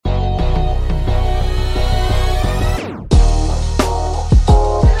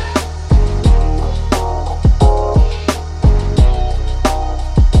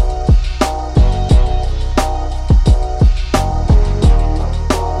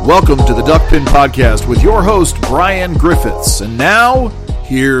Welcome to the Duckpin Podcast with your host, Brian Griffiths. And now,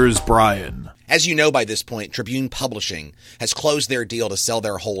 here's Brian. As you know by this point, Tribune Publishing has closed their deal to sell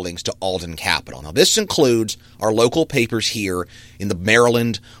their holdings to Alden Capital. Now, this includes our local papers here in the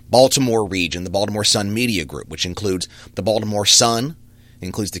Maryland, Baltimore region, the Baltimore Sun Media Group, which includes the Baltimore Sun,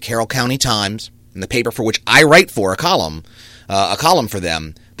 includes the Carroll County Times, and the paper for which I write for a column for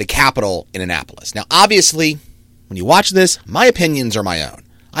them, the Capital in Annapolis. Now, obviously, when you watch this, my opinions are my own.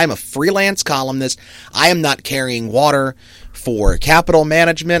 I am a freelance columnist. I am not carrying water for Capital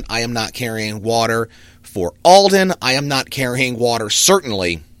Management. I am not carrying water for Alden. I am not carrying water,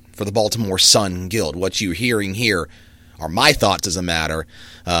 certainly, for the Baltimore Sun Guild. What you're hearing here are my thoughts as a matter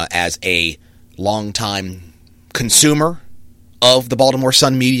as a longtime consumer of the Baltimore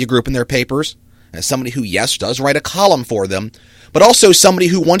Sun Media Group and their papers, as somebody who, yes, does write a column for them, but also somebody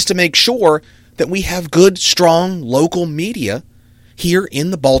who wants to make sure that we have good, strong local media here in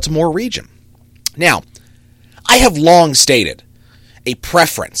the Baltimore region. Now, I have long stated a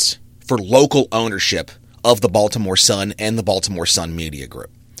preference for local ownership of the Baltimore Sun and the Baltimore Sun Media Group.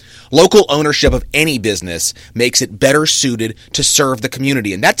 Local ownership of any business makes it better suited to serve the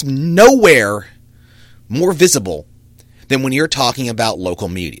community, and that's nowhere more visible than when you're talking about local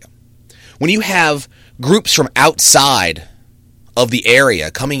media. When you have groups from outside of the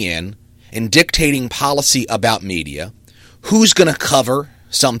area coming in and dictating policy about media, who's going to cover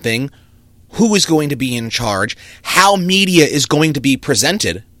something, who is going to be in charge, how media is going to be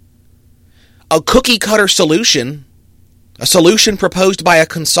presented, a cookie-cutter solution, a solution proposed by a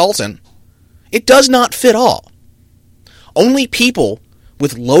consultant, it does not fit all. Only people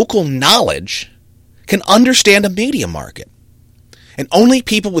with local knowledge can understand a media market. And only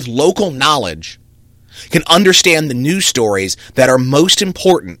people with local knowledge can understand the news stories that are most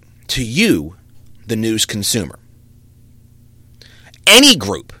important to you, the news consumer. Any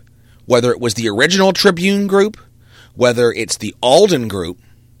group, whether it was the original Tribune group, whether it's the Alden group,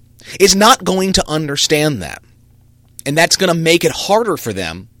 is not going to understand that. And that's going to make it harder for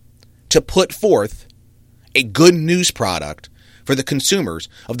them to put forth a good news product for the consumers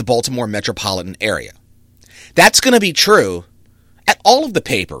of the Baltimore metropolitan area. That's going to be true at all of the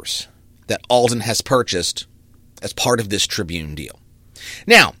papers that Alden has purchased as part of this Tribune deal.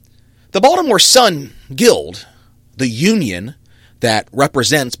 Now, the Baltimore Sun Guild, the union that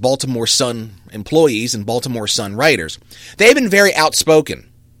represents Baltimore Sun employees and Baltimore Sun writers, they've been very outspoken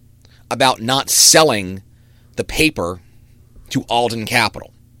about not selling the paper to Alden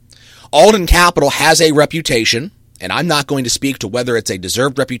Capital. Alden Capital has a reputation, and I'm not going to speak to whether it's a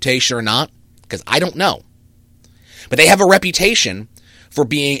deserved reputation or not, because I don't know. But they have a reputation for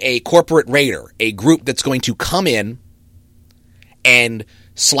being a corporate raider, a group that's going to come in and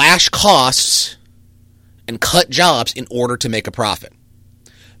slash costs and cut jobs in order to make a profit.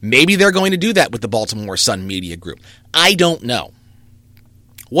 Maybe they're going to do that with the Baltimore Sun Media Group. I don't know.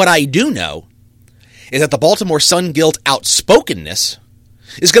 What I do know is that the Baltimore Sun Guild's outspokenness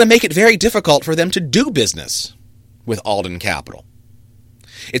is going to make it very difficult for them to do business with Alden Capital.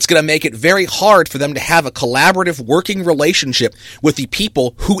 It's going to make it very hard for them to have a collaborative working relationship with the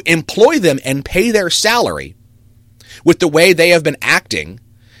people who employ them and pay their salary with the way they have been acting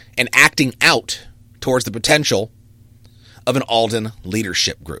and acting out towards the potential of an Alden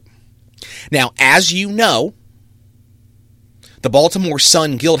leadership group. Now, as you know, the Baltimore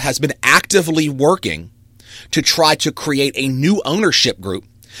Sun Guild has been actively working to try to create a new ownership group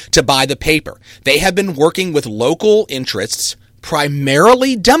to buy the paper. They have been working with local interests,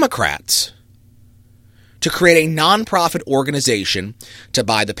 primarily Democrats, to create a nonprofit organization to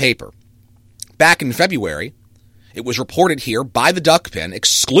buy the paper. Back in February, it was reported here by the Duckpin,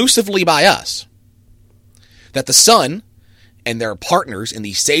 exclusively by us, that the Sun and their partners in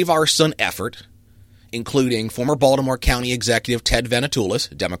the Save Our Sun effort, including former Baltimore County Executive Ted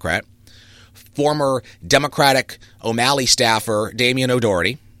Venetoulis, Democrat, former Democratic O'Malley staffer Damian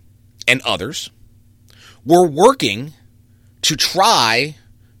O'Doherty, and others, were working to try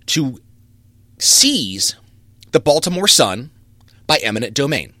to seize the Baltimore Sun by eminent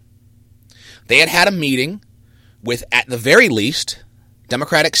domain. They had had a meeting with, at the very least,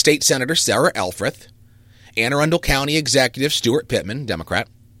 Democratic State Senator Sarah Elfreth, Anne Arundel County Executive Stuart Pittman, Democrat,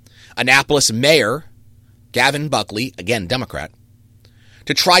 Annapolis Mayor Gavin Buckley, again Democrat,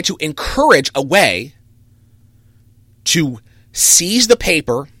 to try to encourage a way to seize the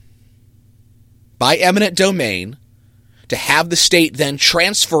paper by eminent domain, to have the state then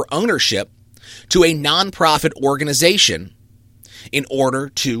transfer ownership to a nonprofit organization in order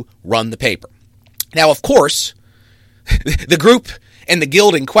to run the paper. Now, of course, the group and the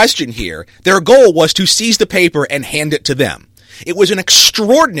guild in question here, their goal was to seize the paper and hand it to them. It was an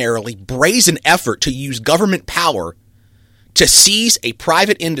extraordinarily brazen effort to use government power to seize a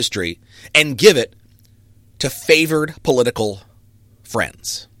private industry and give it to favored political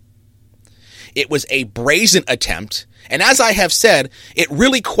friends. It was a brazen attempt, and as I have said, it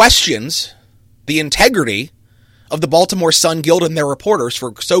really questions the integrity of the Baltimore Sun Guild and their reporters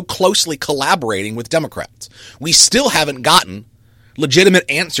for so closely collaborating with Democrats. We still haven't gotten legitimate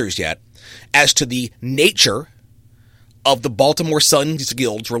answers yet as to the nature of the Baltimore Sun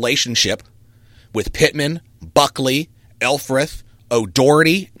Guild's relationship with Pittman, Buckley, Elfreth,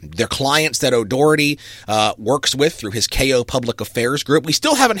 O'Doherty, their clients that O'Doherty works with through his KO Public Affairs group. We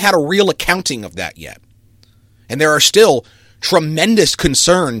still haven't had a real accounting of that yet. And there are still tremendous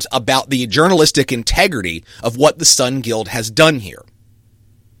concerns about the journalistic integrity of what the Sun Guild has done here.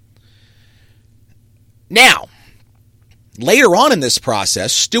 Now, later on in this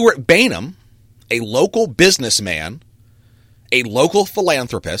process, Stuart Bainham, a local businessman, a local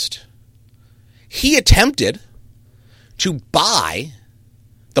philanthropist, he attempted to buy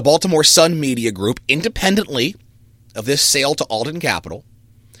the Baltimore Sun Media Group independently of this sale to Alden Capital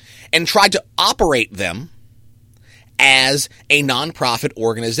and tried to operate them as a nonprofit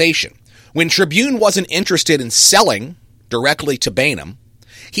organization. When Tribune wasn't interested in selling directly to Bainham,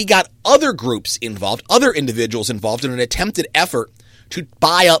 he got other groups involved, other individuals involved in an attempted effort to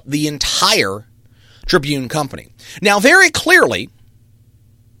buy up the entire Tribune company. Now, very clearly,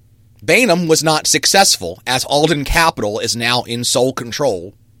 Bainham was not successful, as Alden Capital is now in sole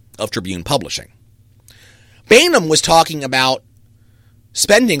control of Tribune Publishing. Bainham was talking about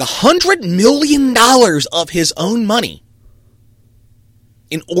spending $100 million of his own money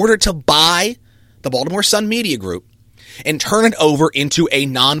in order to buy the Baltimore Sun Media Group and turn it over into a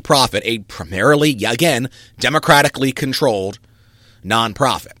nonprofit, a primarily, again, democratically controlled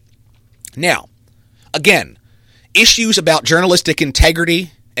nonprofit. Now, again, issues about journalistic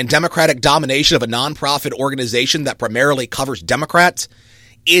integrity and democratic domination of a nonprofit organization that primarily covers Democrats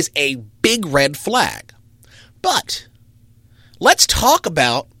is a big red flag. But let's talk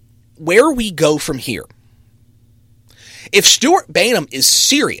about where we go from here. If Stuart Bainham is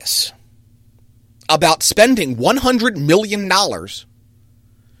serious about spending $100 million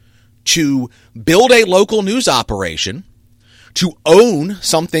to build a local news operation, to own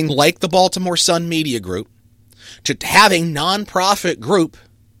something like the Baltimore Sun Media Group, to have a nonprofit group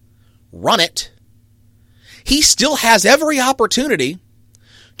run it, he still has every opportunity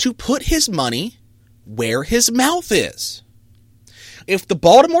to put his money where his mouth is. If the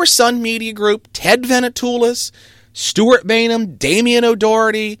Baltimore Sun Media Group, Ted Venetoulis, Stuart Bainham, Damian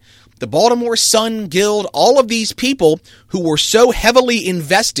O'Doherty, the Baltimore Sun Guild, all of these people who were so heavily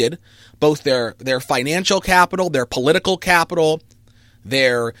invested, both their financial capital, their political capital,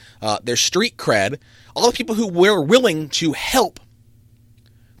 their street cred, all the people who were willing to help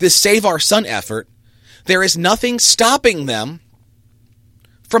this Save Our Sun effort, there is nothing stopping them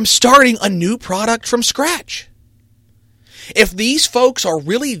from starting a new product from scratch. If these folks are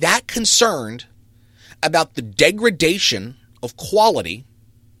really that concerned about the degradation of quality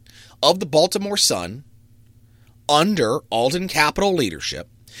of the Baltimore Sun under Alden Capital leadership,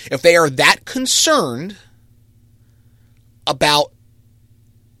 if they are that concerned about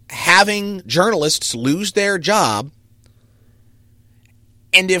having journalists lose their job,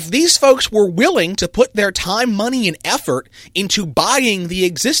 and if these folks were willing to put their time, money, and effort into buying the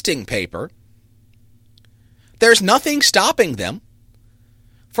existing paper, there's nothing stopping them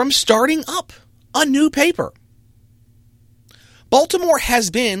from starting up a new paper. Baltimore has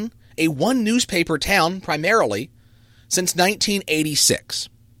been a one-newspaper town primarily since 1986.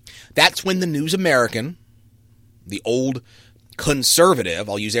 That's when the News American, the old conservative,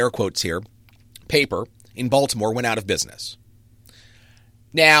 I'll use air quotes here, paper in Baltimore went out of business.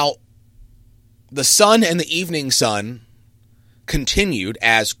 Now, the Sun and the Evening Sun continued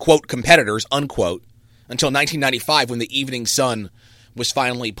as, quote, competitors, unquote, until 1995 when the Evening Sun was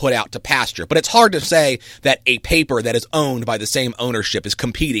finally put out to pasture. But it's hard to say that a paper that is owned by the same ownership is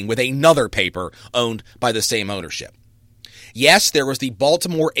competing with another paper owned by the same ownership. Yes, there was the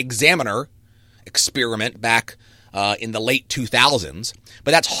Baltimore Examiner experiment back in the late 2000s,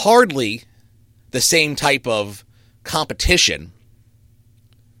 but that's hardly the same type of competition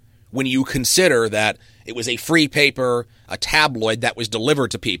when you consider that it was a free paper, a tabloid that was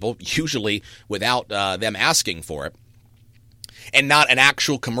delivered to people, usually without them asking for it, and not an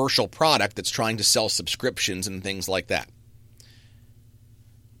actual commercial product that's trying to sell subscriptions and things like that.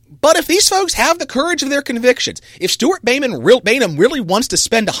 But if these folks have the courage of their convictions, if Stuart Bainham really wants to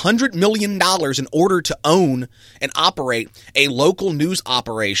spend $100 million in order to own and operate a local news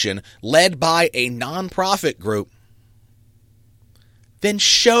operation led by a nonprofit group, then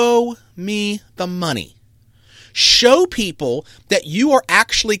show me the money. Show people that you are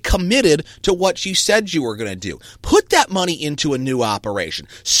actually committed to what you said you were going to do. Put that money into a new operation.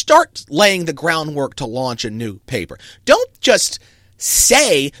 Start laying the groundwork to launch a new paper. Don't just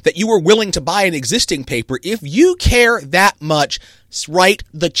say that you were willing to buy an existing paper. If you care that much, write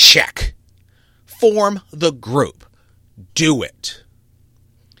the check. Form the group. Do it.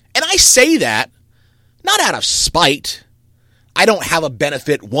 And I say that not out of spite. I don't have a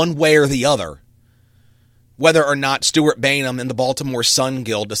benefit one way or the other whether or not Stuart Bainham and the Baltimore Sun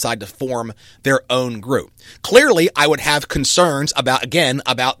Guild decide to form their own group. Clearly, I would have concerns about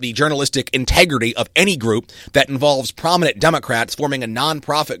the journalistic integrity of any group that involves prominent Democrats forming a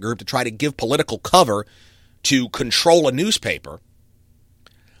nonprofit group to try to give political cover to control a newspaper.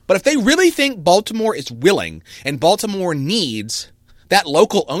 But if they really think Baltimore is willing and Baltimore needs that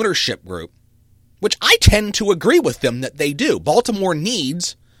local ownership group, which I tend to agree with them that they do. Baltimore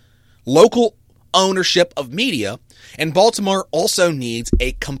needs local ownership of media, and Baltimore also needs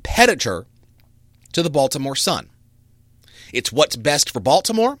a competitor to the Baltimore Sun. It's what's best for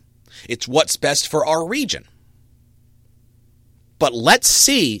Baltimore. It's what's best for our region. But let's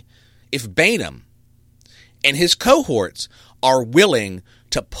see if Bainham and his cohorts are willing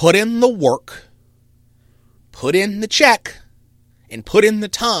to put in the work, put in the check, and put in the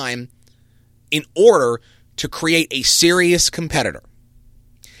time in order to create a serious competitor.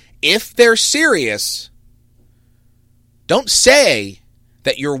 If they're serious, don't say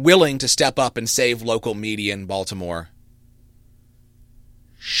that you're willing to step up and save local media in Baltimore.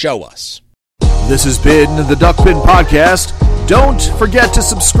 Show us. This has been the Duckpin Podcast. Don't forget to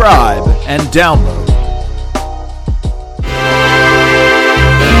subscribe and download